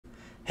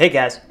Hey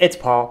guys, it's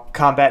Paul,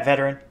 combat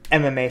veteran,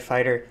 MMA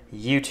fighter,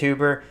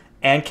 YouTuber,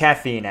 and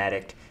caffeine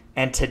addict.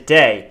 And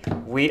today,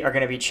 we are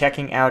going to be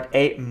checking out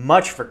a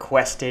much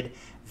requested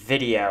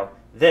video.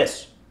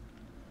 This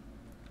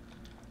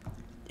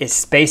is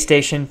Space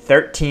Station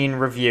 13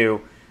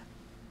 review.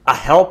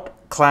 AHELP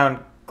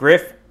clown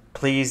Grief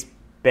Pls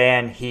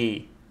Ban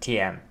He,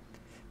 TM,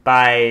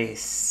 by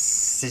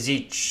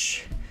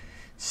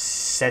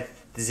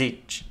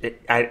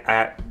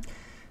SsethTzeentach.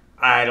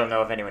 I don't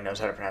know if anyone knows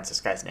how to pronounce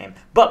this guy's name.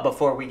 But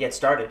before we get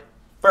started,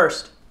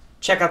 first,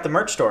 check out the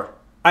merch store.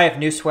 I have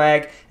new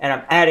swag, and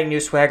I'm adding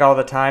new swag all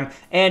the time.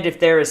 And if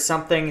there is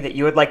something that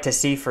you would like to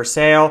see for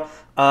sale,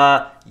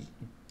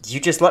 you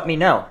just let me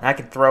know. I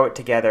can throw it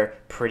together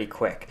pretty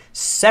quick.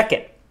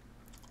 Second,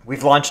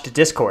 we've launched a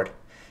Discord.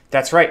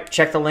 That's right.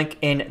 Check the link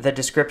in the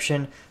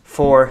description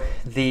for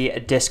the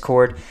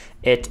Discord.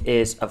 It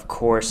is, of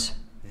course,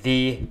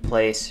 the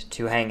place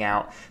to hang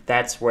out.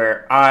 That's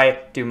where I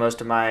do most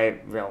of my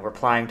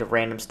replying to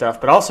random stuff,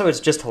 but also it's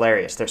just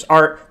hilarious. There's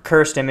art,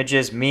 cursed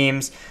images,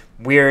 memes,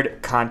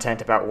 weird content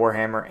about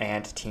Warhammer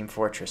and Team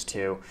Fortress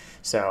 2,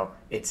 so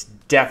it's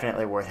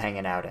definitely worth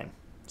hanging out in.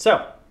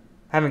 So,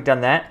 having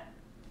done that,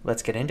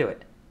 let's get into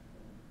it.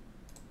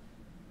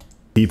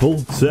 People,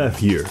 Seth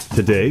here.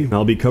 Today,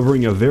 I'll be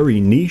covering a very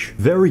niche,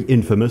 very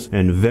infamous,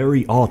 and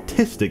very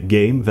autistic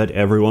game that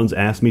everyone's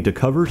asked me to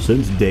cover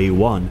since day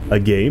one. A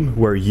game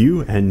where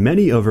you and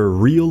many other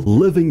real,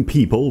 living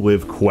people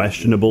with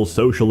questionable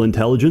social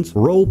intelligence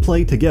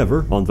roleplay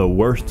together on the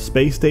worst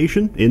space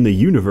station in the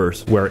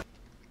universe, where...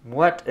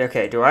 What?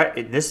 Okay,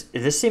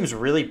 this seems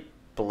really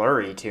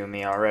blurry to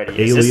me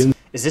already. Aliens...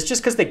 Is this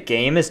just because the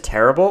game is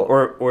terrible,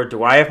 or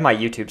do I have my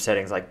YouTube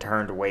settings, like,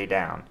 turned way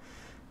down?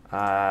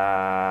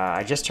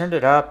 I just turned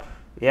it up.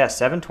 Yeah,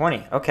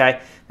 720.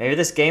 Okay. Maybe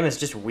this game is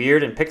just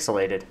weird and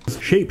pixelated.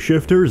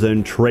 Shapeshifters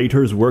and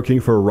traitors working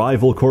for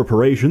rival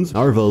corporations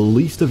are the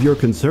least of your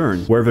concern,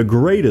 where the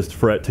greatest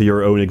threat to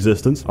your own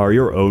existence are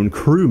your own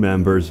crew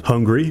members.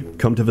 Hungry?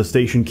 Come to the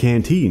station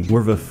canteen,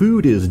 where the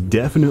food is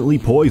definitely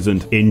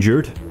poisoned.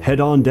 Injured? Head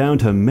on down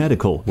to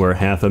medical, where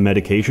half the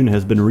medication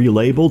has been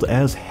relabeled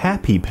as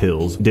happy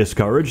pills.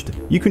 Discouraged?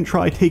 You can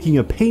try taking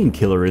a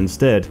painkiller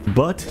instead,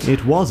 but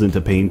it wasn't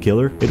a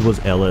painkiller, it was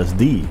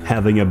LSD.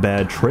 Having a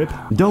bad trip?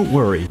 Don't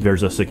worry,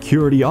 there's a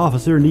security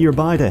officer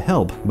nearby to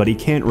help, but he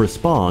can't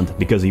respond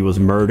because he was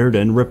murdered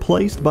and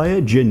replaced by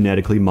a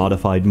genetically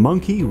modified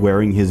monkey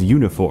wearing his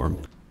uniform.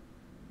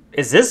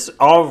 Is this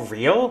all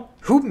real?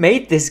 Who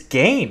made this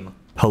game?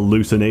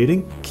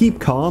 Hallucinating? Keep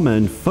calm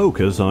and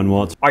focus on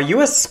what's... Are you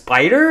a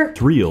spider?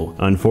 Real.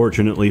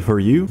 Unfortunately for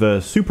you, the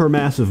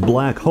supermassive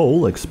black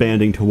hole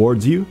expanding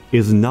towards you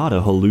is not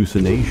a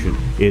hallucination.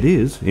 It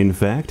is, in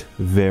fact,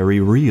 very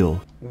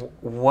real.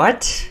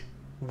 What?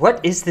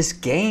 What is this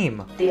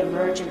game? The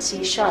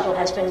emergency shuttle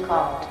has been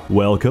called.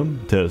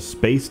 Welcome to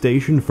Space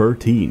Station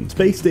 13.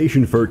 Space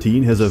Station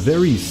 13 has a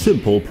very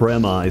simple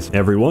premise.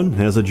 Everyone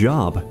has a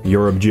job.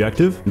 Your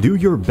objective? Do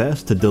your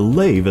best to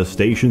delay the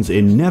station's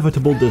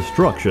inevitable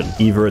destruction,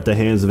 either at the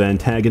hands of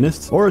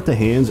antagonists or at the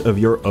hands of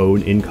your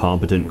own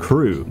incompetent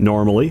crew.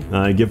 Normally,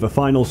 I give a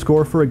final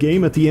score for a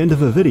game at the end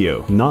of a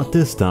video. Not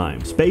this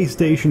time. Space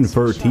Station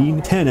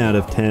 13, 10 out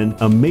of 10,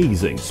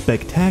 amazing,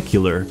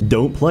 spectacular.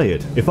 Don't play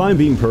it. If I'm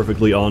being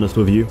perfectly honest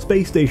with you,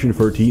 Space Station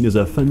 13 is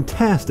a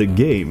fantastic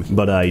game,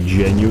 but I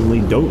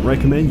genuinely don't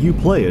recommend you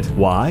play it.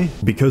 Why?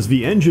 Because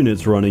the engine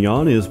it's running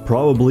on is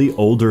probably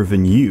older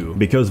than you,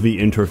 because the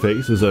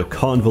interface is a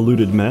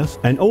convoluted mess,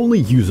 and only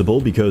usable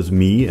because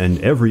me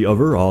and every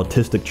other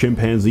autistic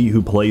chimpanzee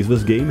who plays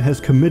this game has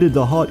committed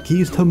the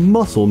hotkeys to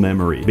muscle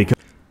memory, because...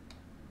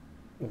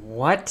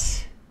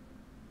 What?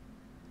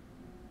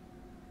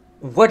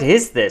 What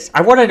is this?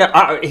 I want to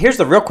know... here's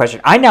the real question.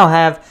 I now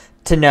have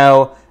to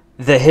know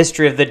the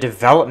history of the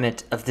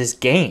development of this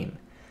game.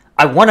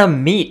 I want to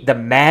meet the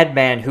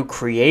madman who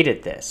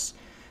created this.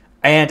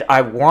 And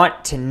I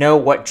want to know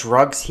what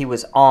drugs he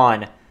was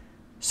on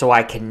so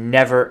I can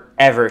never,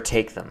 ever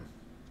take them.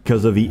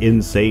 Because of the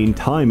insane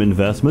time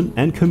investment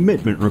and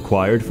commitment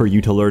required for you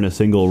to learn a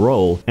single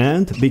role,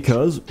 and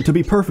because, to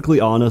be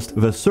perfectly honest,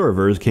 the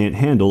servers can't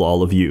handle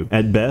all of you.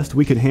 At best,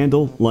 we could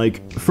handle,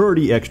 like,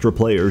 30 extra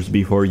players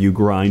before you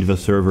grind the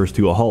servers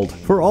to a halt.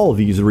 For all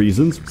these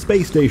reasons,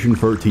 Space Station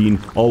 13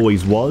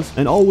 always was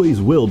and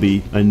always will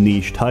be a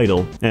niche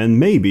title. And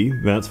maybe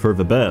that's for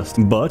the best.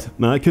 But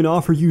I can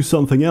offer you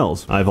something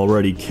else. I've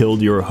already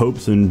killed your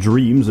hopes and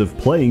dreams of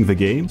playing the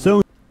game,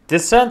 so...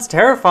 This sounds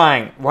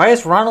terrifying. Why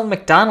is Ronald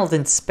McDonald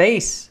in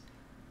space?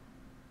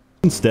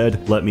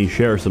 Instead, let me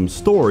share some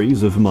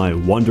stories of my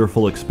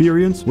wonderful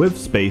experience with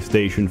Space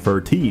Station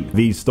 13.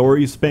 These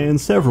stories span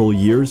several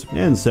years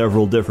and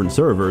several different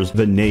servers,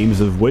 the names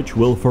of which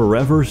will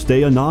forever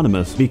stay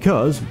anonymous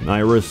because I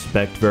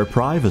respect their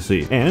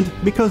privacy, and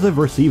because I've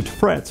received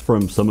threats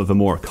from some of the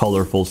more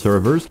colorful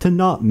servers to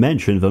not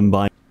mention them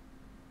by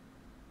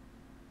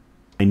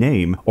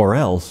name, or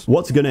else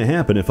what's gonna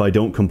happen if I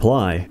don't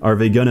comply? Are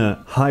they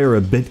gonna hire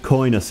a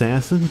Bitcoin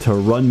assassin to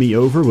run me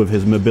over with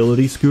his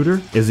mobility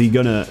scooter? Is he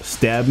gonna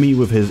stab me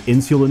with his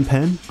insulin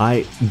pen?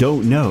 I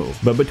don't know,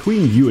 but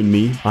between you and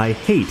me, I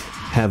hate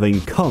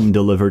having cum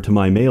delivered to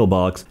my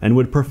mailbox and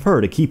would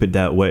prefer to keep it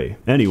that way.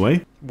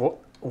 Anyway.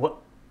 What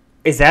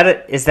is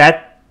that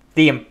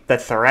the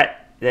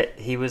threat that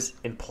he was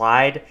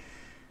implied?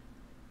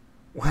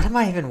 What am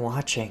I even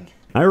watching?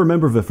 I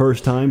remember the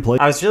first time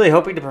I was really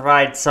hoping to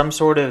provide some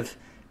sort of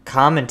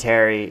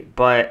commentary,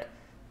 but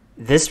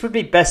this would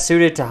be best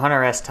suited to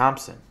Hunter S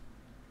Thompson.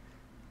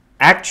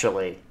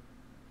 Actually,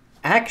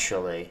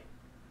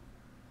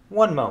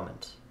 one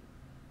moment.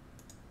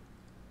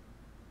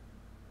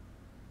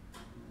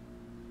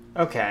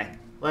 Okay,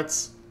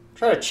 let's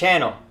try to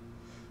channel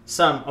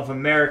some of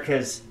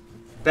America's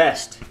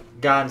best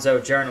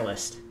gonzo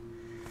journalist.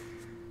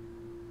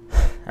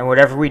 And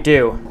whatever we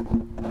do,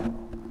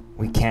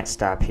 we can't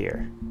stop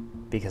here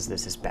because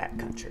this is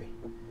backcountry.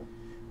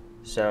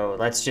 So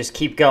let's just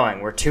keep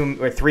going. We're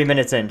 3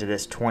 minutes into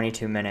this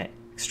 22-minute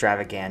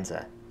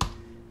extravaganza.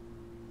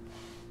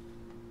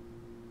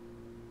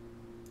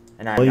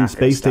 And I'm playing not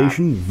Space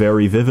Station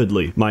very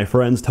vividly. My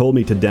friends told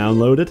me to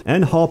download it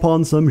and hop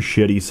on some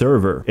shitty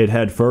server. It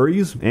had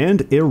furries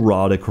and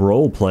erotic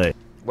roleplay.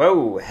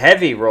 Whoa,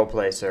 heavy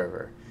roleplay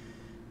server.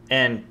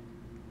 And,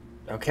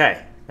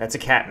 okay, that's a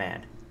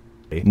Catman.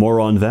 More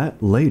on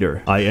that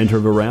later. I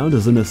entered around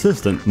as an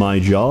assistant, my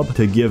job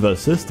to give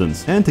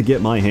assistance, and to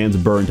get my hands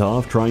burnt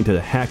off trying to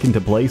hack into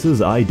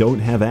places I don't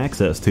have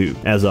access to,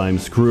 as I'm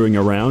screwing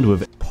around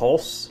with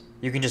Pulse?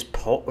 You can just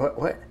pull...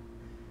 What?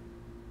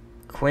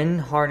 Quinn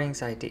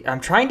Harding's ID.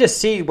 I'm trying to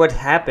see what's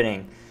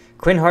happening.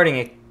 Quinn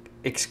Harding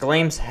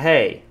exclaims,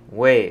 "Hey,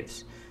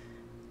 waves.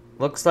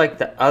 Looks like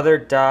the other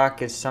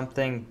doc is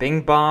something.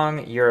 Bing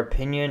bong, your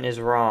opinion is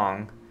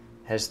wrong.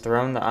 Has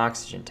thrown the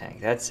oxygen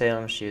tank. That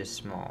Salem, she is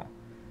small.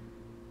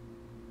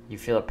 You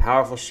feel a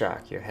powerful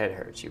shock. Your head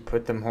hurts. You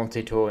put the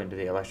multi-tool into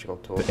the electrical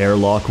tool."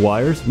 airlock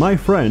wires. My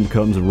friend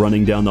comes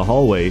running down the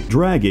hallway,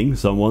 dragging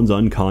someone's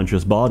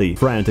unconscious body.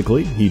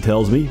 Frantically, he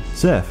tells me,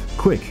 "Seth,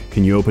 quick,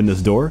 can you open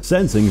this door?"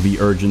 Sensing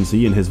the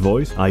urgency in his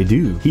voice, I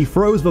do. He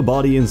throws the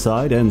body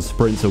inside and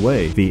sprints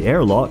away. The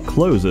airlock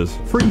closes.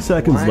 3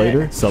 seconds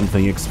later,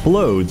 something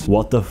explodes.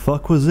 What the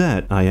fuck was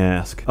that? I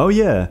ask. Oh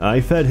yeah,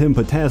 I fed him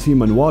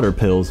potassium and water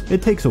pills.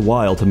 It takes a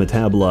while to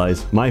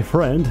metabolize. My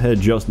friend had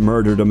just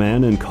murdered a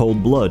man in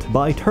cold blood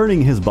by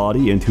turning his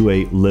body into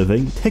a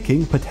living,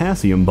 ticking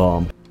potassium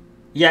bomb.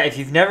 Yeah, if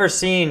you've never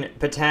seen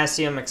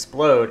potassium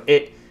explode,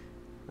 it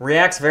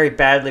reacts very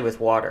badly with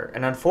water.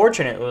 And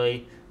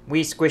unfortunately,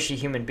 we squishy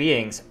human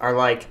beings are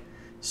like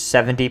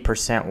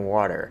 70%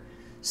 water.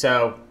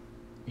 So,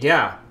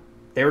 yeah,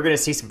 they were going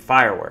to see some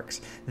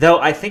fireworks. Though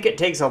I think it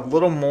takes a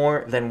little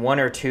more than 1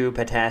 or 2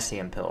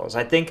 potassium pills.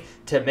 I think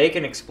to make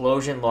an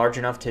explosion large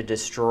enough to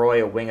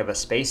destroy a wing of a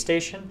space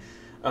station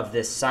of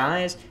this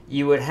size,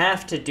 you would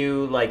have to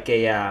do like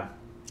a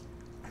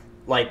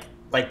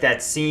like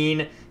that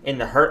scene in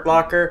the Hurt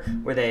Locker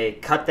where they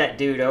cut that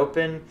dude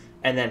open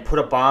and then put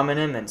a bomb in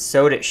him and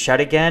sewed it shut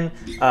again,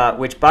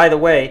 which, by the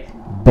way,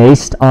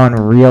 based on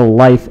real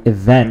life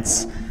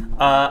events,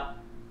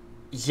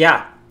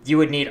 yeah, you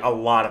would need a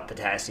lot of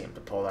potassium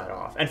to pull that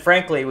off. And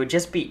frankly, it would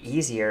just be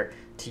easier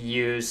to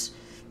use...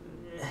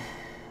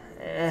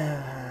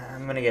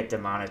 I'm gonna get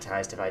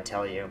demonetized if I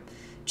tell you.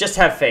 Just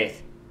have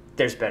faith.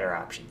 There's better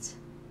options.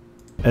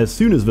 As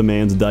soon as the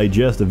man's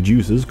digestive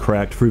juices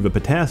cracked through the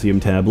potassium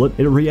tablet,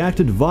 it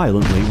reacted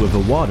violently with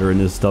the water in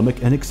his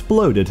stomach and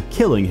exploded,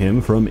 killing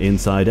him from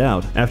inside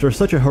out. After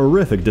such a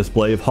horrific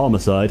display of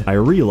homicide, I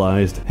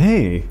realized,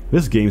 hey,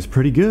 this game's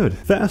pretty good.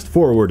 Fast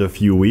forward a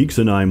few weeks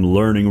and I'm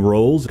learning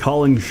roles,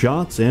 calling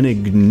shots, and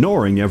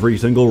ignoring every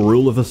single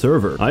rule of the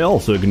server. I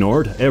also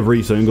ignored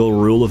every single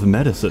rule of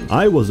medicine.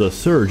 I was a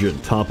surgeon,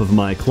 top of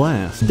my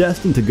class,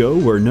 destined to go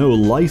where no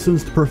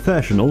licensed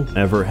professional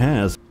ever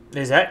has.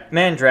 Is that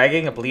man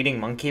dragging a bleeding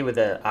monkey with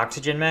an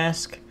oxygen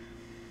mask?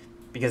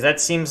 Because that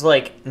seems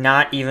like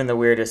not even the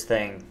weirdest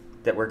thing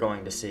that we're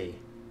going to see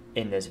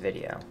in this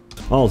video.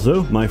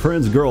 Also, my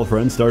friend's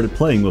girlfriend started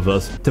playing with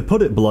us. To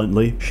put it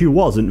bluntly, she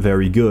wasn't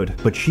very good,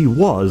 but she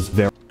was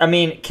very... I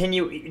mean,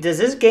 does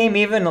this game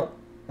even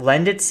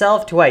lend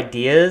itself to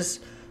ideas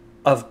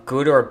of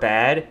good or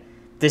bad?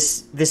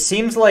 This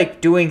seems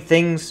like doing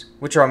things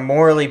which are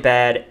morally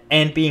bad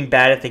and being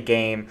bad at the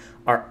game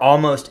are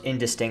almost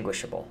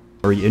indistinguishable.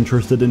 Very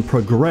interested in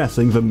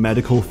progressing the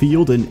medical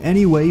field in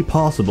any way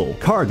possible.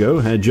 Cargo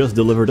had just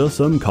delivered us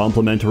some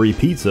complimentary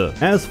pizza,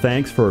 as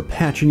thanks for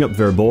patching up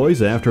their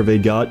boys after they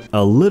got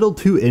a little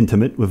too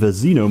intimate with the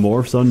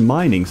xenomorphs on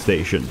mining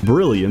station.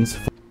 Brilliance.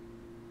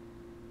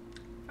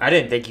 I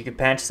didn't think you could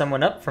patch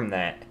someone up from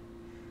that.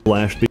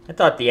 Flashed I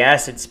thought the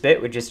acid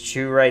spit would just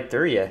chew right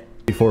through you.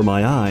 before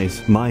my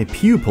eyes. My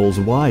pupils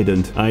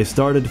widened. I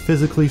started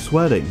physically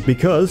sweating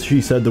because she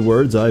said the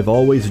words I've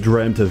always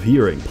dreamt of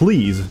hearing.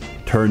 Please,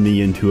 turn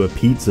me into a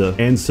pizza.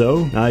 And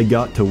so, I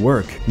got to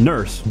work.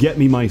 Nurse, get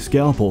me my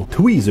scalpel,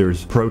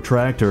 tweezers,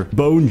 protractor,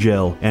 bone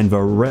gel, and the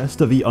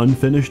rest of the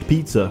unfinished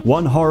pizza.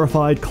 One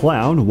horrified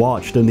clown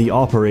watched in the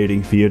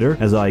operating theater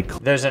as I...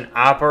 There's an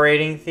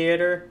operating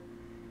theater?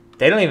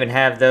 They don't even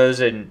have those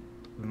in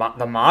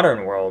the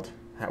modern world.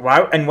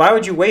 Why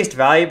would you waste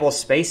valuable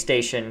space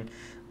station,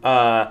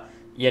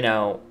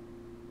 real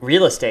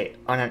estate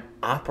on an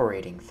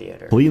operating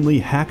theater? Cleanly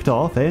hacked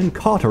off and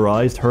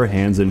cauterized her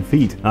hands and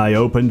feet. I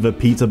opened the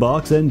pizza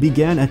box and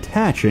began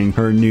attaching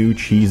her new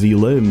cheesy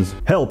limbs.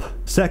 Help!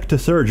 Sec to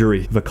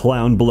surgery, the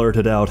clown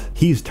blurted out.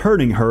 He's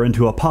turning her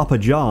into a Papa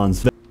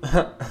John's.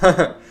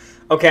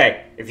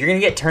 Okay, if you're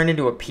gonna get turned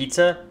into a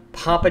pizza,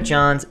 Papa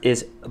John's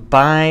is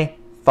by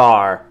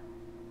far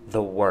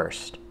the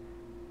worst.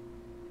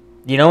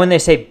 You know when they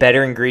say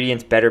better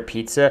ingredients, better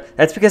pizza?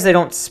 That's because they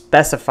don't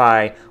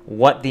specify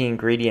what the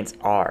ingredients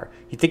are.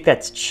 You think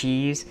that's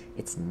cheese?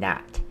 It's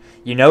not.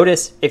 You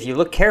notice, if you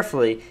look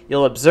carefully,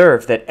 you'll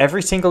observe that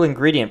every single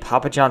ingredient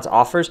Papa John's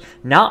offers,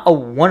 not a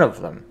one of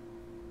them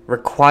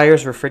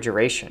requires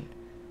refrigeration.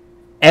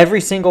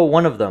 Every single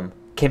one of them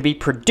can be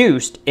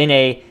produced in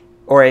a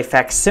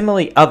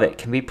facsimile of it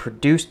can be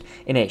produced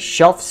in a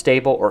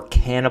shelf-stable or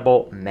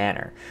cannable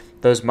manner.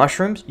 Those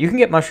mushrooms, you can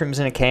get mushrooms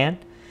in a can.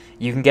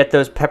 You can get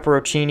those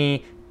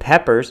pepperoncini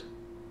peppers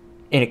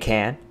in a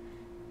can.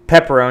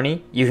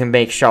 Pepperoni, you can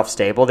make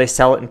shelf-stable. They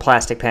sell it in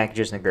plastic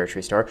packages in the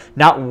grocery store.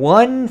 Not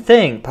one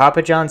thing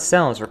Papa John's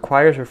sells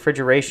requires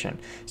refrigeration.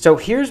 So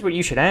here's what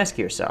you should ask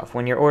yourself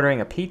when you're ordering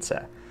a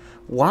pizza.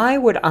 Why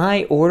would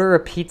I order a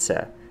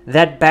pizza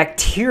that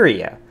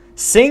bacteria,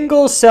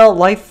 single-cell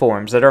life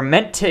forms that are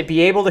meant to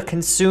be able to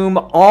consume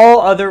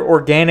all other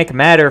organic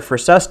matter for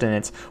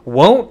sustenance,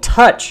 won't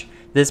touch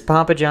this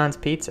Papa John's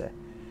pizza?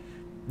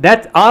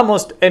 That's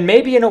almost, and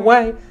maybe in a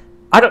way,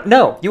 I don't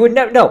know. You would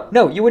never,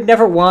 no, you would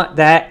never want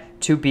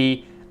that to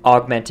be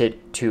augmented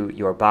to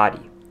your body,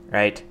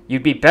 right?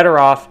 You'd be better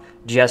off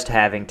just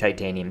having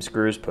titanium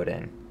screws put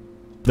in.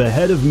 The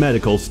head of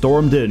medical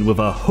stormed in with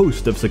a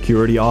host of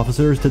security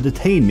officers to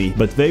detain me,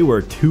 but they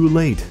were too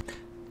late.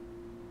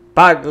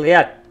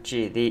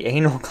 Pagliacci, the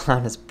anal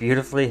clown, has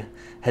beautifully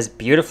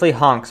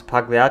honks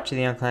Pagliacci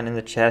the anal clown in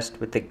the chest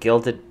with the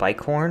gilded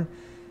bike horn.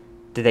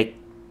 Did they...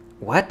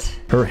 What?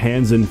 Her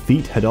hands and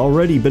feet had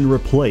already been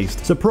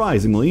replaced.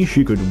 Surprisingly,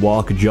 she could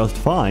walk just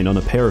fine on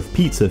a pair of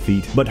pizza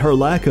feet, but her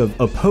lack of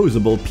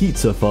opposable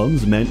pizza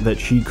thumbs meant that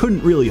she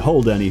couldn't really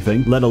hold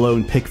anything, let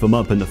alone pick them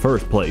up in the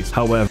first place.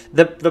 However,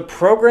 the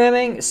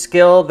programming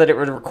skill that it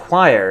would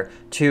require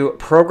to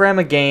program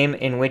a game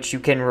in which you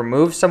can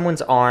remove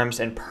someone's arms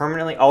and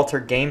permanently alter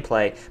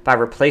gameplay by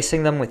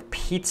replacing them with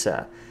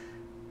pizza.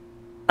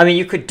 I mean,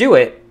 you could do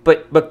it,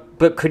 but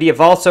could he have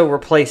also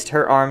replaced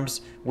her arms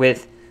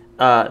with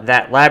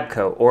that lab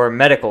coat or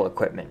medical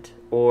equipment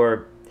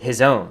or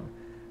his own?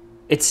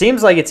 It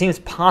seems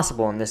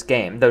possible in this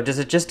game, though. Does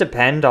it just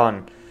depend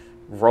on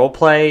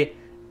roleplay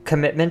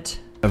commitment?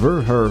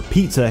 her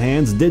pizza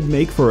hands did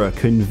make for a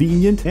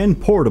convenient and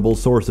portable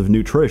source of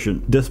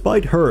nutrition.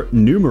 Despite her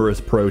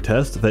numerous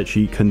protests that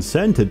she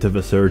consented to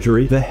the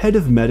surgery, the head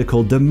of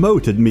medical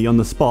demoted me on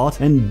the spot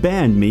and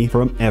banned me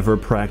from ever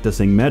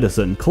practicing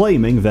medicine,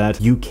 claiming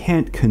that you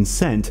can't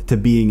consent to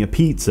being a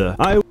pizza.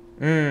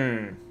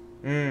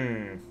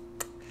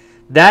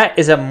 That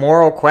is a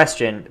moral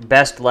question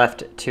best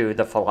left to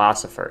the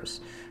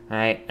philosophers,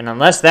 right? And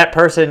unless that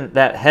person,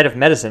 that head of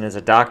medicine, is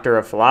a doctor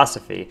of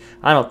philosophy,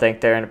 I don't think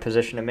they're in a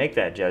position to make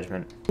that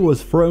judgment.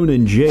 Was thrown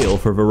in jail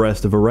for the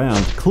rest of a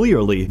round.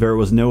 Clearly, there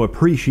was no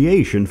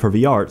appreciation for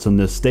the arts on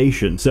this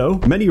station. So,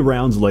 many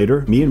rounds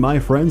later, me and my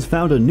friends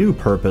found a new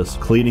purpose,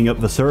 cleaning up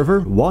the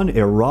server, one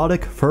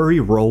erotic, furry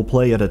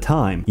roleplay at a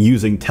time.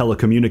 Using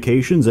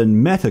telecommunications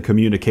and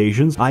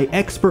meta-communications, I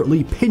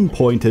expertly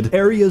pinpointed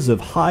areas of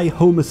high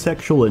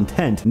homosexual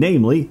intent,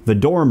 namely, the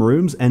dorm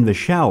rooms and the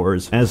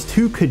showers. As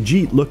two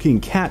Khajiit-looking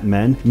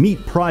catmen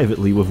meet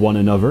privately with one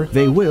another,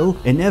 they will,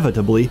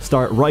 inevitably,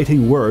 start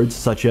writing words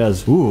such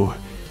as, "Ooh,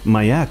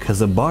 Mayak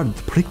has a barbed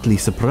prickly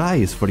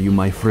surprise for you,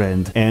 my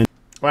friend," and...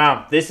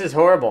 Wow, this is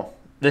horrible.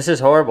 This is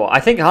horrible. I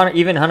think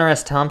even Hunter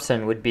S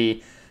Thompson would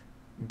be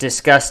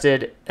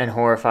disgusted and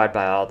horrified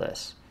by all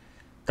this.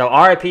 Though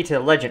RIP to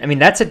the legend. I mean,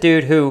 that's a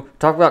dude who,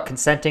 talk about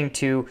consenting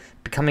to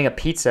becoming a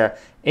pizza.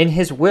 In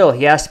his will,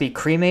 he has to be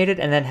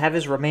cremated and then have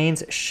his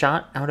remains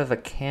shot out of a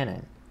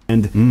cannon.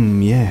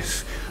 And,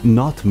 yes,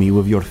 not me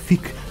with your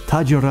thick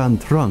Tajiran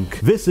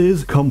trunk. This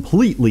is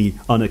completely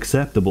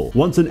unacceptable.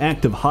 Once an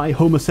act of high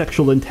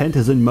homosexual intent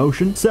is in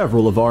motion,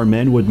 several of our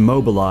men would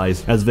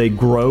mobilize. As they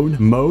groan,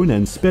 moan,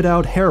 and spit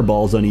out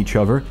hairballs on each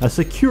other, a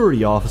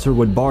security officer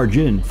would barge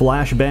in,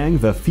 flashbang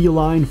the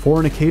feline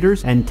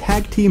fornicators, and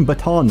tag-team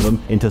baton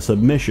them into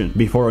submission,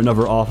 before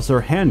another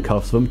officer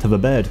handcuffs them to the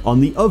bed. On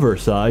the other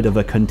side of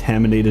a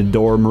contaminated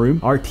dorm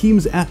room, our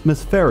team's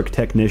atmospheric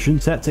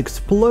technician sets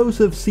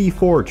explosive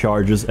C4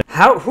 charges.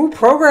 Who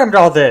programmed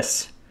all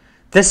this?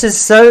 This is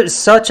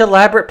such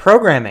elaborate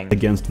programming.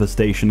 Against the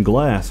station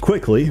glass.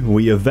 Quickly,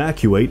 we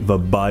evacuate the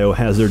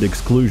biohazard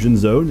exclusion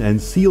zone and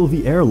seal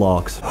the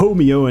airlocks.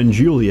 Romeo and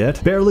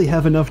Juliet barely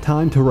have enough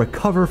time to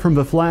recover from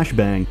the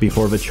flashbang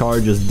before the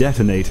charges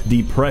detonate,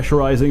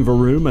 depressurizing the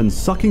room and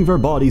sucking their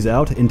bodies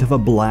out into the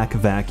black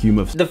vacuum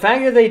of... The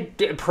fact that they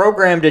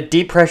programmed a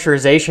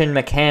depressurization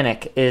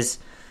mechanic is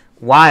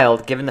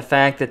wild, given the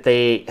fact that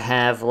they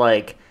have,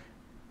 like,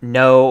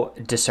 no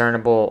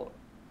discernible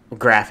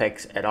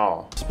graphics at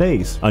all.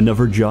 Space.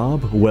 Another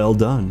job well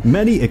done.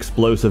 Many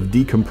explosive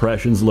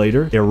decompressions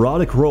later,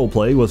 erotic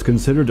roleplay was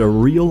considered a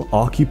real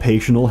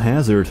occupational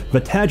hazard.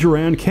 The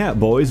Tajaran Cat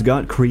Boys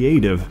got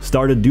creative,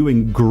 started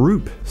doing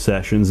group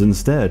sessions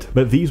instead,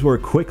 but these were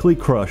quickly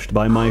crushed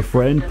by my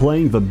friend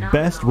playing the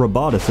best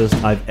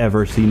roboticist I've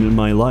ever seen in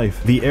my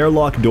life. The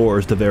airlock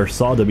doors to their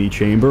sodomy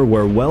chamber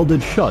were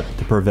welded shut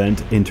to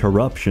prevent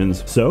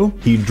interruptions, so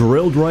he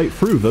drilled right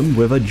through them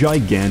with a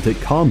gigantic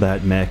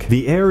combat mech.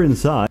 The air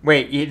inside...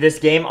 Wait, this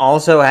game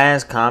also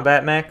has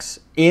combat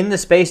mechs in the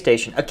space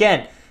station.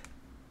 Again,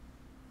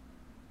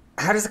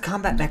 how does a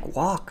combat mech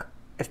walk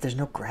if there's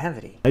no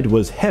gravity? It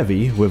was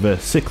heavy with a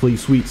sickly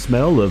sweet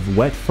smell of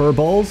wet fur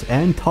balls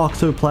and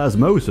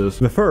toxoplasmosis.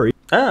 The furry...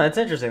 Oh, that's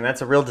interesting.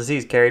 That's a real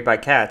disease carried by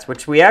cats,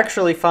 which we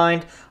actually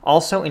find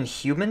also in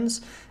humans,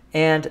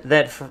 and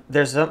that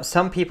there's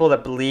some people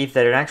that believe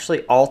that it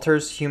actually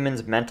alters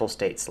humans' mental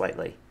state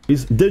slightly.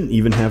 Didn't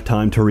even have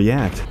time to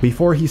react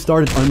before he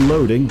started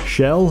unloading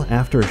shell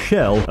after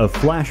shell of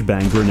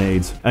flashbang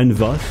grenades, and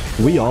thus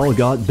we all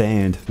got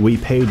banned. We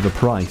paid the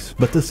price.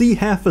 But to see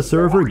half a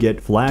server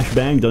get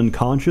flashbanged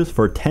unconscious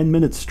for 10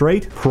 minutes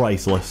straight,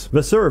 priceless.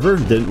 The server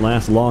didn't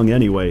last long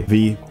anyway.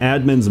 The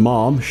admin's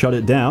mom shut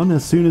it down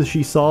as soon as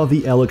she saw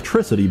the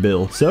electricity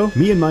bill, so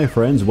me and my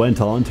friends went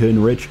on to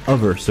enrich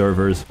other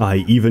servers.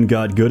 I even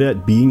got good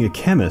at being a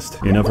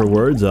chemist. In other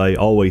words, I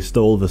always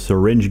stole the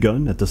syringe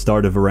gun at the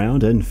start of a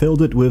round and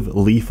filled it with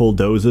lethal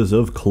doses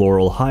of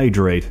chloral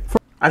hydrate.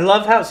 I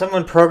love how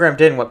someone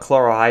programmed in what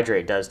chloral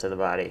hydrate does to the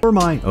body. For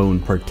my own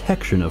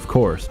protection, of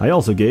course. I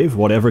also gave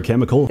whatever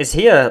chemical... Is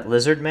he a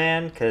lizard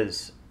man?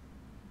 Because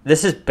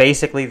this is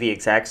basically the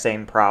exact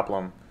same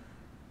problem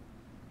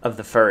of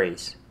the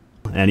furries.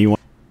 Anyone...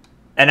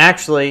 And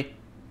actually,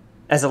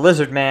 as a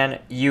lizard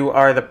man, you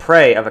are the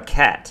prey of a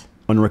cat.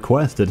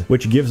 Requested,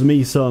 which gives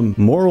me some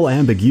moral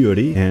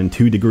ambiguity and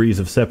 2 degrees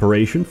of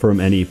separation from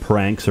any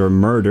pranks or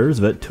murders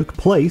that took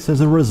place as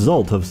a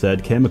result of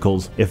said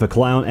chemicals. If a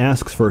clown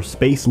asks for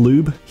space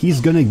lube, he's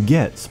gonna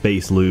get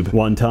space lube.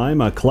 One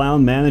time, a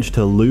clown managed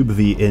to lube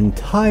the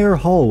entire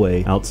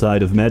hallway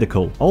outside of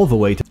medical, all the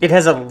way to... It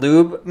has a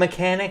lube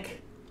mechanic?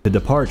 To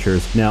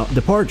departures. Now,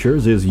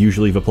 departures is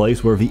usually the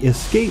place where the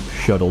escape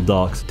shuttle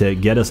docks to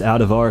get us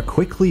out of our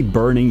quickly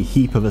burning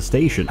heap of a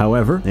station.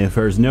 However, if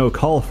there's no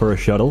call for a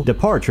shuttle,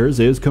 departures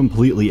is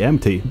completely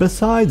empty,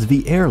 besides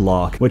the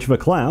airlock, which the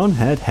clown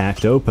had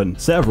hacked open.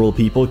 Several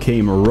people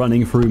came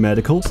running through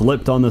medical,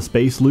 slipped on the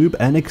space lube,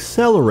 and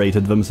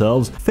accelerated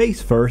themselves face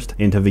first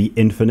into the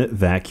infinite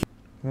vacuum.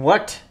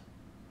 What?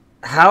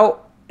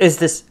 How is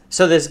this?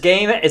 So this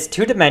game is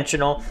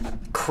two-dimensional,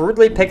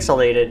 crudely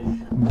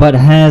pixelated, but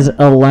has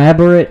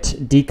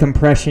elaborate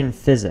decompression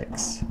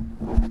physics.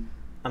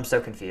 I'm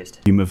so confused.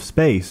 Of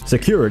space.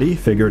 Security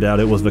figured out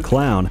it was the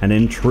clown, and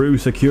in true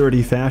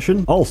security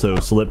fashion, also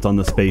slipped on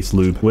the space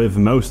loop, with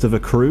most of the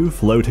crew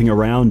floating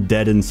around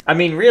dead in... I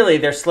mean, really,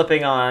 they're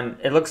slipping on,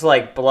 it looks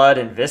like blood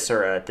and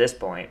viscera at this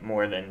point,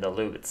 more than the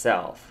lube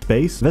itself.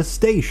 Space. The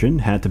station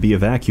had to be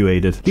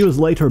evacuated. He was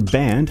later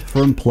banned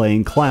from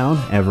playing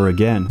clown ever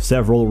again.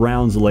 Several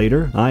rounds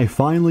later, I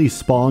finally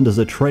spawned as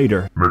a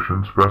traitor.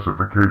 Mission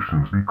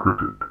specifications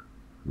decrypted.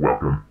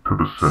 Welcome to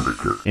the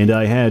Syndicate. And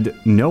I had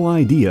no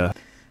idea.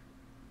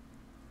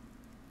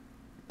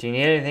 Do you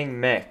need anything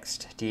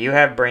mixed? Do you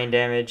have brain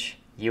damage?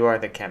 You are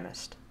the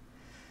chemist.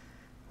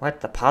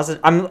 What?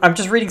 I'm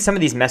just reading some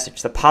of these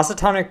messages. The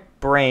positonic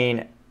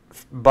brain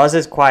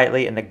buzzes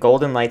quietly and the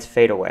golden lights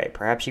fade away.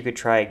 Perhaps you could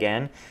try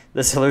again.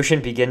 The solution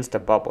begins to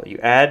bubble. You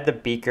add the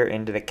beaker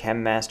into the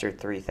ChemMaster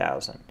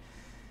 3000.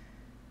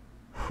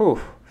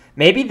 Whew.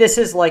 Maybe this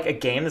is like a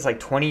game that's like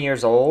 20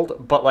 years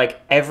old, but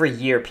like every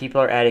year people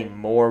are adding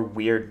more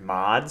weird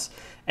mods.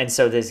 And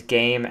so this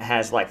game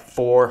has like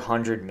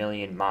 400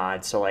 million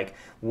mods. So like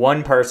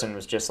one person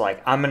was just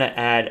like, I'm going to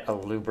add a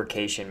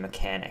lubrication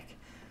mechanic.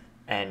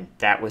 And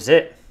that was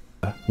it.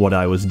 What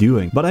I was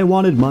doing, but I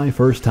wanted my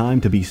first time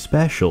to be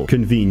special.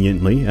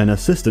 Conveniently, an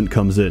assistant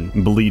comes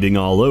in, bleeding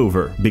all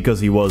over,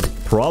 because he was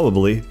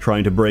probably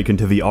trying to break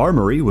into the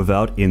armory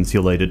without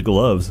insulated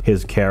gloves.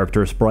 His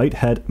character sprite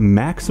had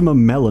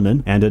maximum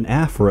melanin and an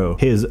afro.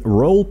 His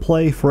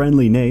roleplay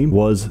friendly name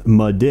was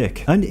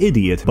Madick, an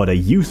idiot, but a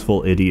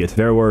useful idiot.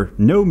 There were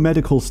no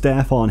medical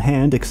staff on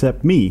hand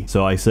except me,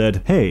 so I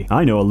said, hey,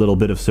 I know a little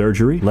bit of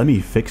surgery, let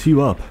me fix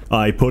you up.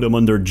 I put him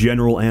under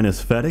general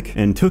anesthetic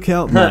and took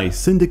out my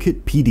syndicate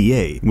Syndicate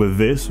PDA. With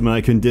this,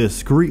 I can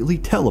discreetly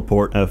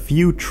teleport a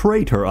few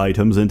traitor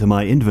items into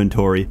my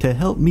inventory to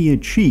help me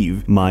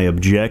achieve my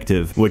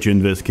objective, which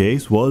in this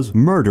case was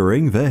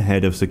murdering the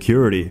head of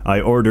security.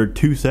 I ordered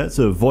 2 sets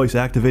of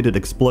voice-activated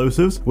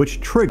explosives, which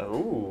triggered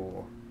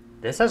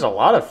this has a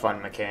lot of fun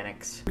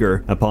mechanics.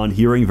 Upon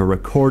hearing the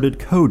recorded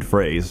code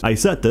phrase. I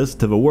set this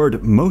to the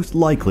word most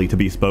likely to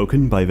be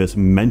spoken by this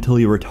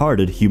mentally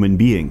retarded human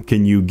being.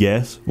 Can you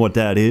guess what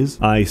that is?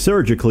 I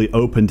surgically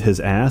opened his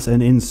ass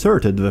and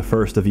inserted the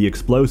first of the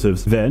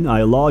explosives. Then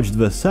I lodged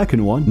the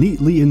second one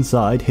neatly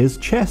inside his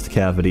chest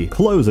cavity.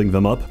 Closing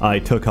them up, I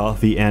took off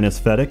the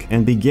anesthetic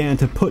and began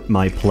to put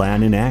my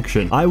plan in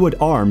action. I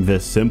would arm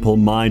this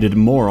simple-minded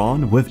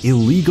moron with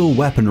illegal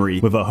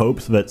weaponry with the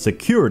hopes that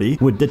security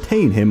would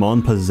detain him on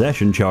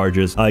possession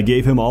charges. I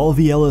gave him all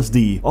the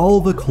LSD,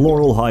 all the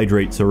chloral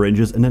hydrate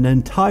syringes, and an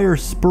entire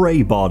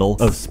spray bottle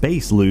of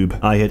space lube.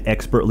 I had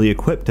expertly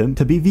equipped him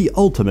to be the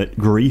ultimate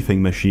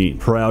griefing machine.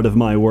 Proud of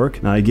my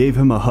work, I gave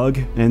him a hug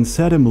and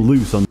set him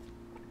loose on.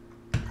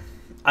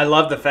 I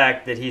love the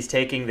fact that he's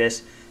taking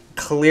this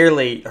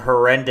clearly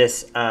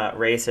horrendous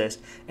racist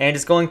and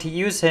is going to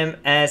use him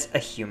as a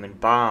human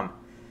bomb.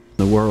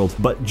 The world.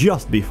 But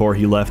just before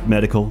he left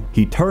medical,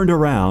 he turned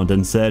around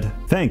and said,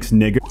 "Thanks,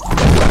 nigger."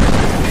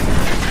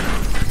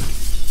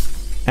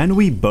 And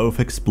we both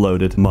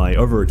exploded. My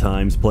other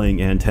times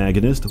playing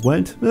antagonist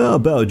went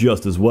about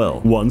just as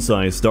well. Once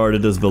I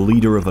started as the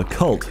leader of a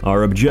cult.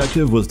 Our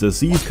objective was to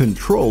seize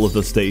control of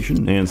the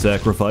station and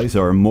sacrifice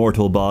our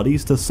mortal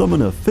bodies to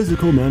summon a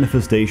physical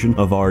manifestation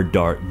of our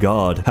dark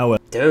god.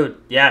 However, dude,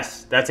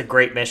 yes, that's a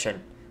great mission.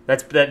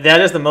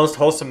 That is the most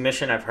wholesome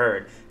mission I've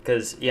heard,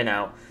 because, you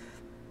know,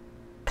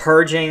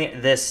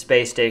 purging this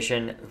space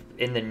station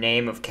in the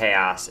name of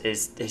chaos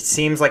it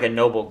seems like a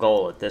noble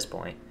goal at this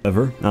point.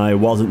 However, I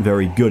wasn't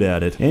very good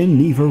at it, and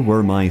neither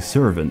were my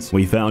servants.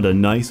 We found a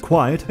nice,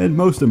 quiet, and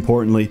most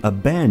importantly,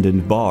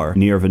 abandoned bar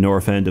near the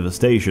north end of the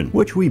station,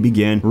 which we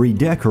began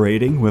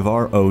redecorating with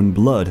our own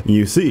blood.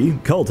 You see,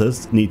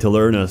 cultists need to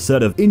learn a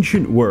set of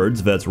ancient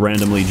words that's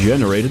randomly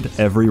generated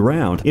every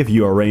round. If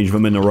you arrange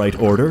them in the right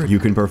order, you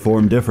can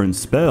perform different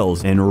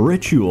spells and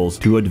rituals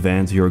to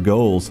advance your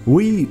goals.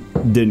 We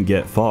didn't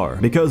get far,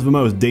 because the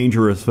most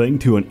dangerous thing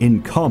to an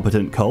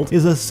incompetent cult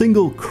is a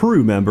single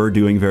crew member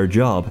doing their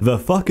job. The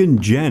fucking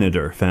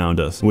janitor found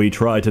us. We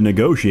tried to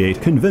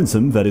negotiate, convince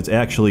him that it's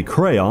actually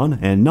crayon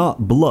and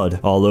not blood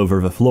all over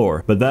the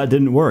floor, but that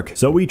didn't work,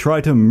 so we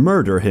tried to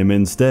murder him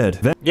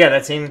instead. Yeah,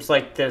 that seems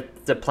like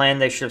the plan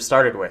they should have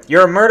started with.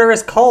 You're a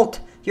murderous cult!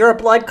 You're a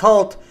blood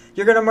cult!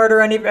 You're gonna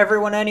murder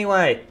everyone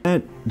anyway!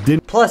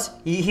 Plus,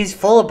 he's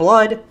full of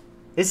blood.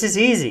 This is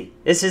easy.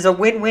 This is a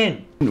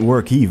win-win. Didn't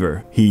work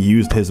either. He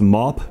used his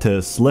mop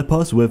to slip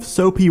us with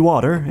soapy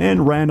water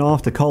and ran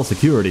off to call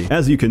security.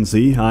 As you can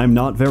see, I'm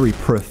not very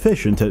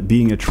proficient at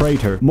being a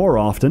traitor. More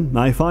often,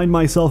 I find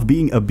myself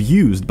being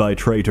abused by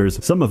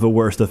traitors. Some of the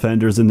worst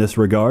offenders in this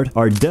regard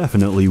are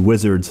definitely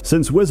wizards,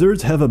 since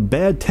wizards have a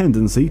bad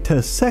tendency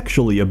to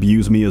sexually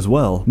abuse me as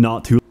well.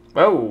 Not too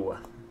Whoa.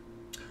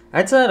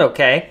 That's not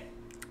okay.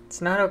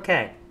 It's not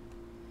okay.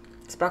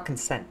 It's about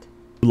consent.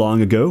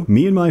 long ago,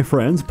 me and my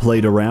friends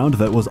played a round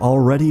that was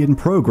already in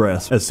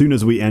progress. As soon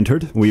as we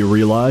entered, we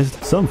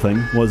realized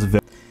something was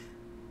very...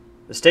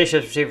 The station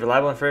has received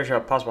reliable information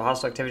about possible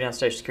hostile activity on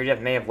station.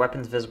 Security may have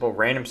weapons visible.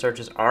 Random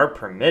searches are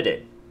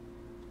permitted.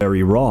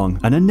 Very wrong.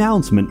 An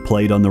announcement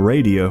played on the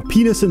radio.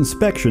 Penis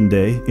Inspection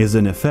Day is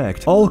in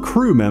effect. All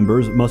crew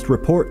members must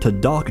report to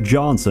Doc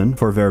Johnson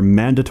for their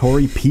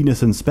mandatory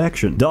penis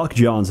inspection. Doc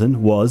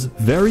Johnson was,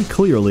 very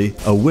clearly,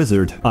 a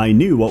wizard. I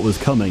knew what was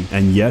coming,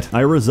 and yet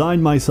I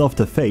resigned myself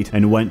to fate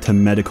and went to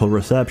medical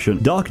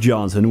reception. Doc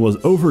Johnson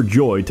was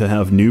overjoyed to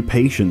have new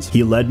patients.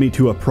 He led me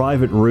to a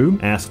private room,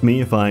 asked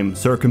me if I'm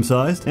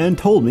circumcised, and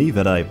told me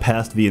that I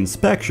passed the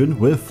inspection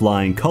with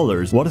flying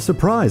colors. What a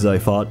surprise, I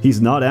thought.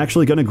 He's not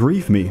actually gonna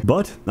grief me.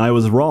 But I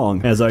was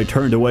wrong. As I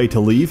turned away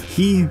to leave,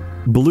 he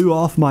blew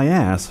off my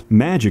ass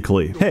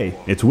magically. Hey,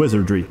 it's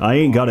wizardry. I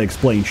ain't gotta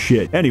explain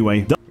shit.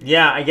 Anyway.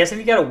 Yeah, I guess if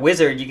you got a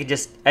wizard, you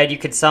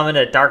could summon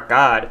a dark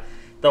god.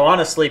 Though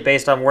honestly,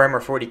 based on Warhammer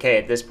 40k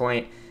at this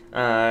point,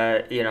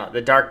 you know,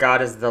 the dark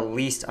god is the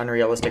least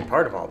unrealistic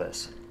part of all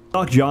this.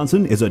 Doc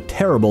Johnson is a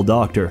terrible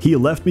doctor. He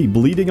left me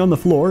bleeding on the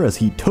floor as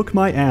he took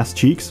my ass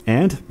cheeks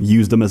and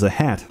used them as a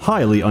hat.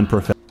 Highly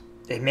unprofessional.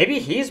 Maybe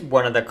he's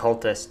one of the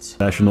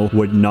cultists.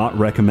 Would not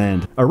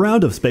recommend. A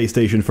round of Space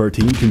Station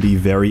 13 can be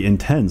very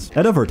intense.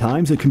 At other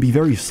times, it can be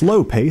very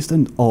slow-paced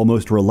and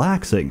almost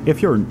relaxing.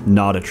 If you're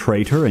not a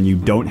traitor and you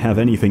don't have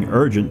anything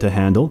urgent to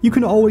handle, you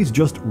can always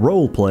just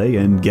roleplay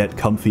and get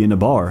comfy in a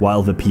bar,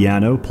 while the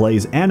piano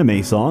plays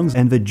anime songs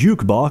and the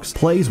jukebox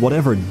plays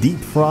whatever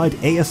deep-fried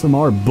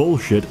ASMR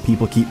bullshit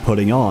people keep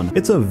putting on.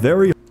 It's a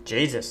very...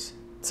 Jesus.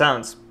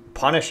 Sounds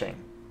punishing.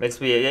 Makes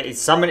me...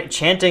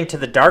 chanting to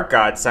the dark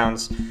god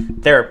sounds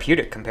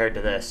therapeutic compared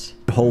to this.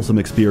 Wholesome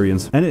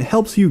experience, and it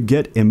helps you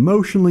get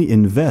emotionally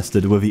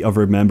invested with the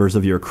other members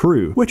of your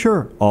crew, which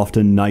are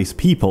often nice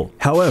people.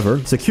 However,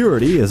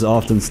 security is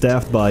often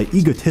staffed by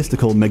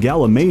egotistical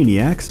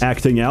megalomaniacs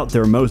acting out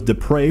their most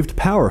depraved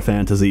power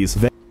fantasies.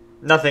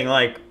 Nothing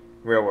like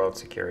real-world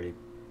security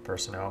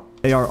personnel.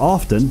 They are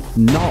often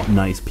not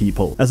nice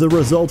people. As a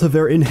result of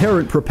their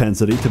inherent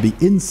propensity to be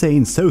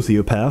insane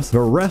sociopaths, the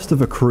rest of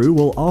the crew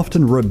will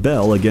often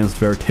rebel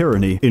against their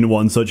tyranny. In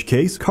one such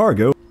case,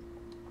 Cargo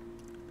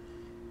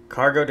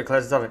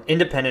declares itself an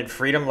independent,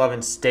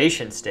 freedom-loving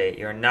station state.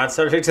 You are not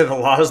subject to the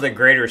laws of the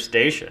greater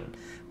station.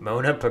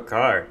 Mona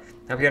Picard.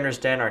 Help you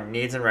understand our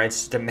needs and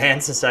rights.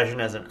 Demand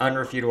secession as an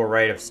unrefutable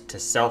right to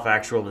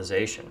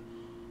self-actualization.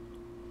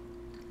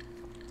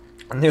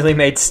 A newly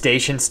made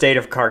station state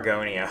of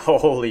Cargonia.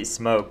 Holy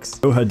smokes.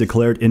 had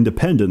declared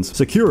independence.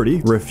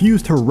 Security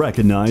refused to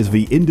recognize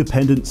the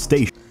independent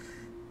station.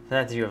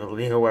 That you have a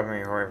legal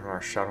weaponry from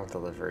our shuttle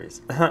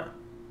deliveries.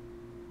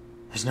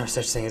 There's no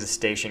such thing as a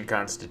station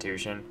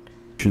constitution.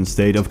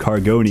 State of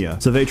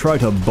Cargonia, so they try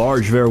to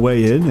barge their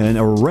way in and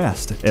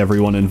arrest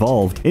everyone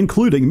involved,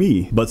 including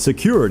me, but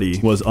security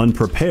was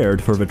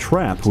unprepared for the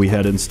trap we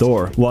had in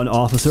store. One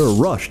officer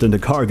rushed into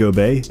cargo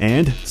bay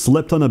and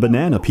slipped on a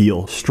banana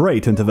peel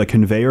straight into the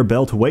conveyor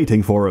belt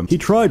waiting for him. He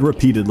tried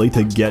repeatedly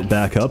to get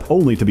back up,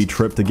 only to be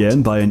tripped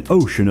again by an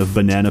ocean of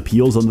banana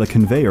peels on the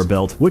conveyor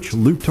belt, which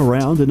looped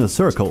around in a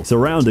circle.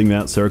 Surrounding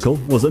that circle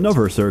was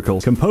another circle,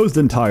 composed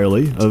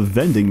entirely of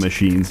vending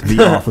machines.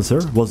 The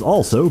officer was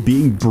also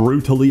being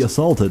brutally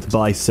assaulted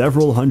by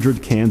several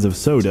hundred cans of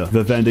soda.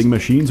 The vending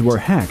machines were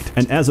hacked,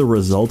 and as a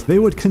result, they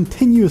would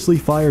continuously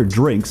fire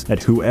drinks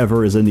at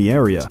whoever is in the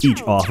area.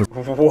 Each officer—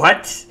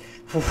 What?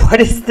 What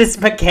is this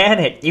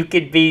mechanic? You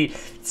could be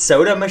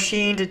soda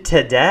machined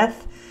to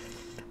death?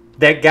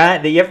 That guy,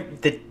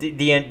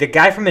 the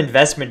guy from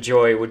Investment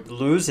Joy would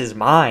lose his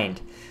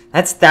mind.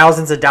 That's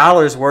thousands of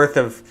dollars worth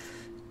of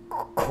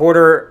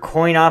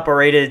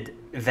coin-operated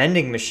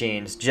vending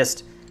machines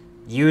just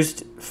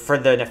used for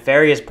the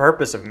nefarious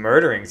purpose of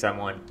murdering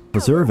someone.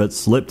 Officer that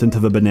slipped into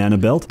the banana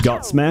belt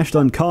got smashed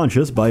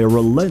unconscious by a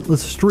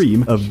relentless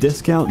stream of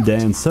Discount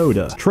Dan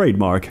soda.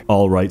 Trademark,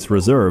 all rights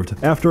reserved.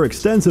 After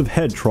extensive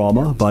head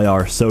trauma by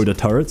our soda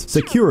turrets,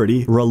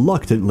 security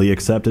reluctantly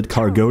accepted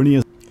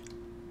Cargonia's—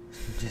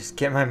 Just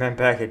get my men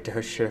back and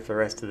don't shift the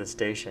rest of the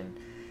station.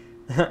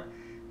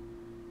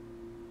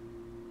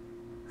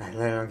 I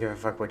don't give a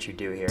fuck what you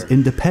do here.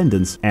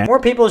 independence and—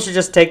 More people should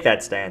just take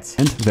that stance.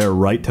 and their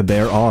right to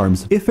bear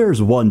arms. If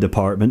there's one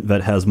department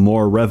that has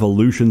more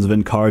revolutions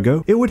than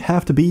cargo, it would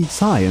have to be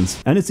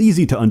science, and it's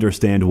easy to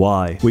understand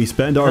why. We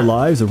spend our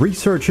lives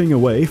researching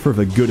away for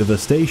the good of a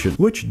station,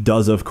 which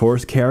does of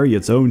course carry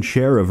its own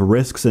share of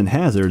risks and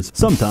hazards.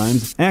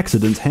 Sometimes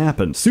accidents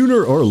happen.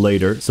 Sooner or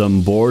later,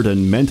 some bored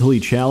and mentally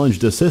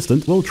challenged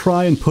assistant will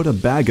try and put a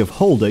bag of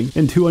holding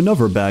into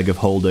another bag of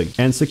holding,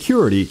 and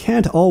security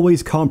can't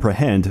always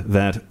comprehend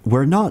that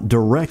we're not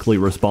directly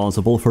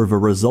responsible for the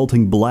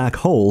resulting black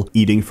hole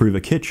eating through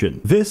the kitchen.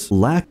 This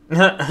lack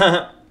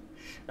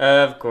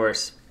Of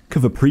course.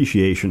 of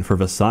appreciation for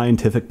the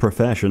scientific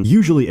profession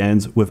usually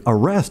ends with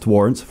arrest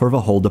warrants for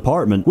the whole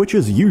department, which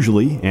is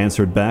usually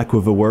answered back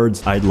with the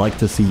words, "I'd like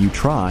to see you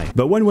try."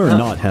 But when we're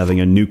not having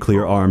a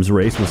nuclear arms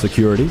race with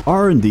security,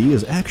 R&D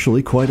is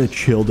actually quite a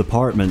chill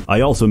department.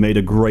 I also made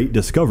a great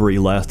discovery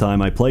last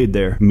time I played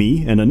there.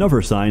 Me and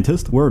another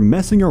scientist were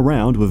messing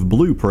around with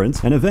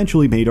blueprints and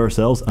eventually made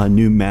ourselves a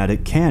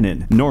pneumatic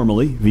cannon.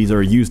 Normally, these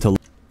are used to—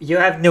 You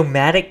have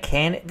pneumatic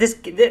cannon?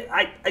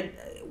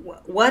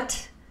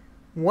 What?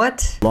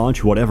 What?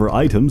 launch whatever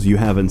items you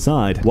have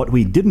inside. What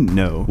we didn't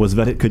know was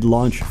that it could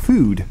launch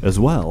food as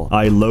well.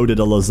 I loaded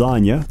a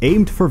lasagna,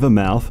 aimed for the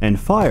mouth, and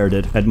fired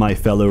it at my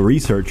fellow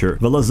researcher.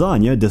 The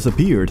lasagna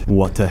disappeared.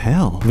 What the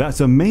hell? That's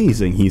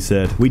amazing, he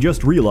said. We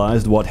just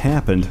realized what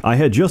happened. I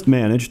had just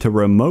managed to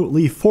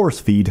remotely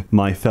force feed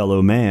my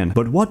fellow man.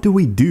 But what do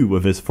we do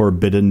with this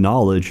forbidden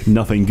knowledge?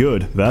 Nothing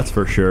good, that's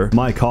for sure.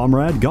 My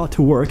comrade got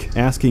to work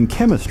asking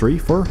chemistry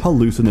for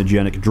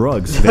hallucinogenic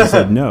drugs. They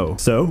said no.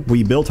 So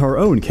we built our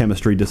own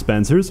chemistry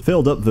dispensers,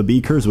 filled up the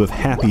beakers with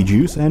happy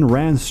juice, and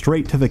ran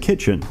straight to the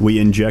kitchen. We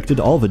injected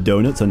all the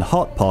donuts and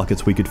hot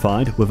pockets we could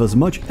find with as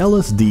much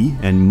LSD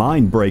and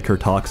mind breaker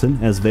toxin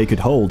as they could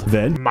hold.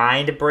 Then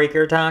Mind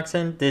breaker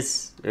toxin?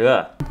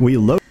 we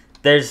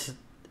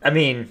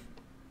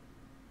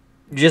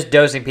just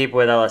dosing people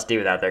with LSD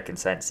without their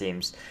consent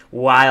seems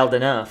wild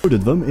enough.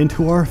 loaded them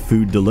into our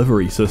food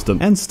delivery system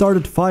and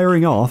started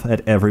firing off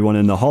at everyone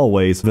in the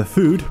hallways. The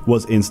food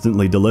was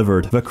instantly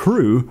delivered. The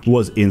crew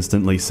was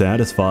instantly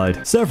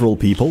satisfied. Several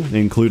people,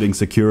 including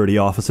security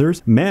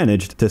officers,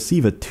 managed to see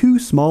the 2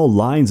 small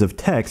lines of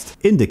text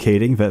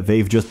indicating that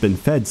they've just been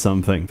fed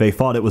something. They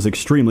thought it was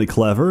extremely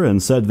clever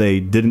and said they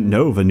didn't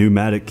know the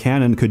pneumatic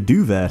cannon could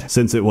do that.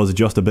 Since it was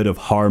just a bit of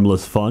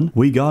harmless fun,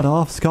 we got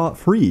off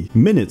scot-free.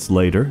 Minutes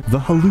later, the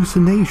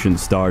hallucination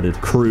started.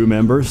 Crew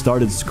members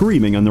started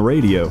screaming on the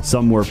radio.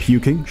 Some were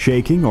puking,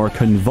 shaking, or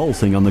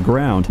convulsing on the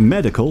ground.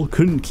 Medical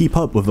couldn't keep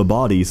up with the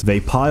bodies. They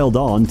piled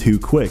on too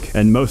quick,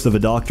 and most of the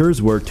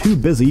doctors were too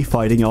busy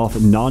fighting off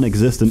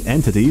non-existent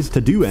entities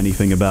to do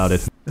anything about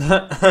it.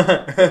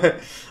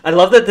 I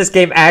love that this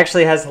game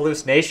actually has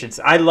hallucinations.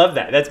 I love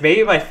that. That's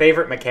maybe my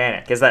favorite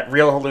mechanic, is that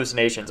real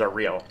hallucinations are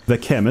real. The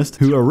chemist,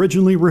 who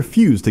originally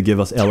refused to give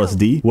us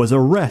LSD, was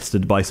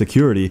arrested by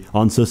security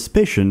on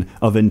suspicion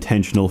of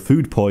intentional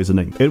food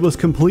poisoning. It was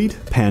complete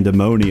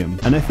pandemonium,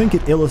 and I think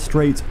it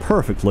illustrates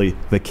perfectly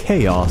the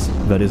chaos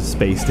that is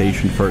Space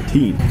Station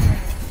 13.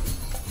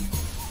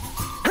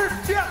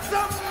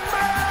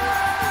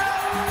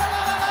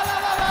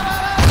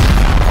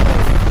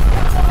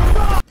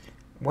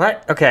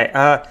 What? Okay,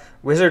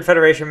 Wizard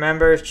Federation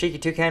members. Cheeky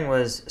Toucan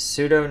was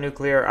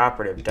pseudo-nuclear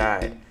operative,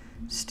 died.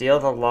 Steal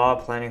the law,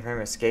 planning for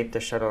him, escape the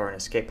shuttle or an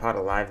escape pod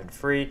alive and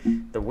free.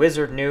 The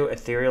Wizard knew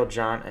Ethereal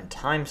John and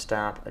Time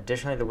Stop.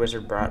 Additionally, the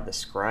Wizard brought the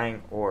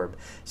scrying orb.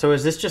 So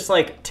is this just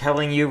like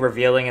telling you,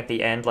 revealing at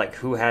the end, like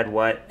who had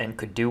what and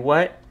could do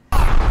what?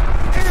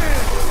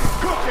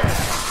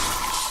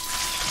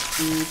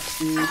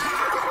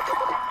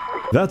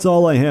 That's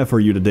all I have for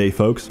you today,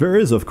 folks. There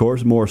is, of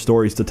course, more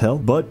stories to tell,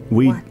 but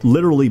we'd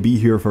literally be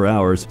here for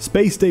hours.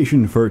 Space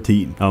Station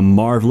 13, a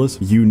marvelous,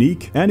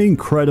 unique, and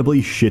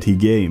incredibly shitty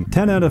game.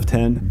 10 out of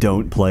 10,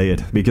 don't play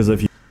it, because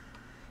if you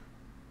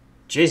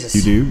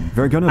do,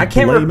 they're gonna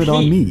blame it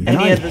on me, and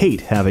I hate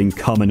having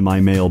cum in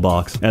my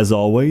mailbox. As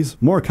always,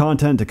 more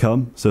content to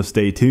come, so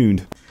stay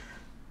tuned.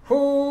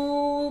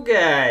 Oh,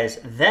 guys,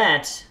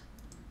 that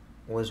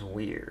was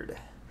weird.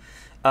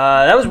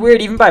 That was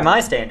weird even by my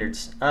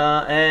standards.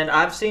 And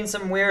I've seen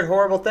some weird,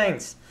 horrible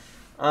things.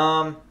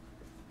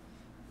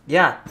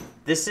 Yeah,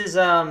 this is,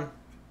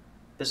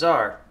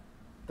 bizarre.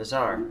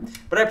 Bizarre.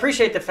 But I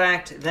appreciate the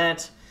fact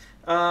that,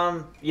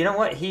 you know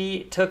what?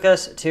 He took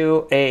us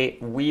to a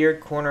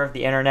weird corner of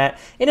the internet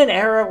in an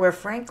era where,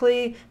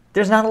 frankly,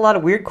 there's not a lot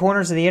of weird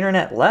corners of the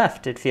internet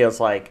left, it feels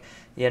like.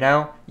 You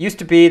know? Used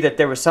to be that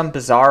there was some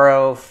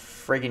bizarro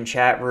friggin'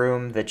 chat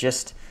room that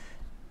just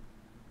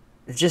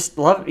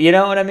love, you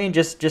know what I mean?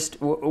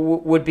 Just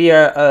would be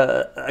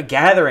a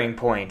gathering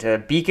point, a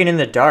beacon in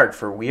the dark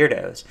for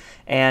weirdos.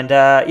 And,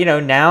 you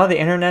know, now the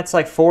internet's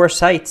like 4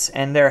 sites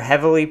and they're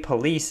heavily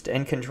policed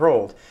and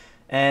controlled.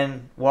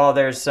 And while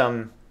there's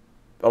a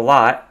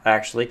lot,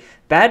 actually,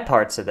 bad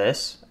parts of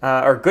this,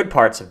 or good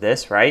parts of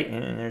this, right?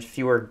 And there's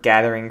fewer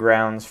gathering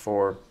grounds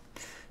for,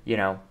 you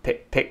know,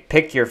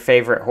 pick your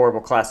favorite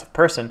horrible class of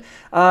person.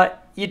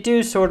 You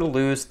do sort of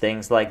lose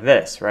things like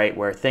this, right?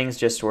 Where things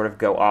just sort of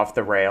go off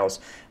the rails.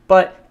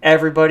 But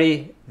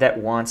everybody that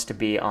wants to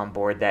be on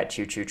board that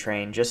choo-choo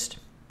train just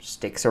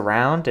sticks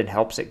around and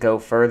helps it go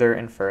further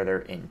and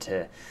further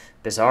into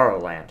Bizarro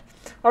land.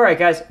 All right,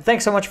 guys.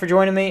 Thanks so much for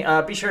joining me.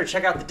 Be sure to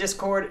check out the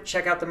Discord,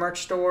 check out the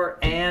merch store,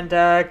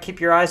 and keep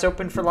your eyes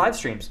open for live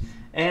streams.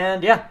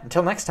 And yeah,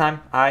 until next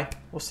time, I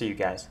will see you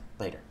guys.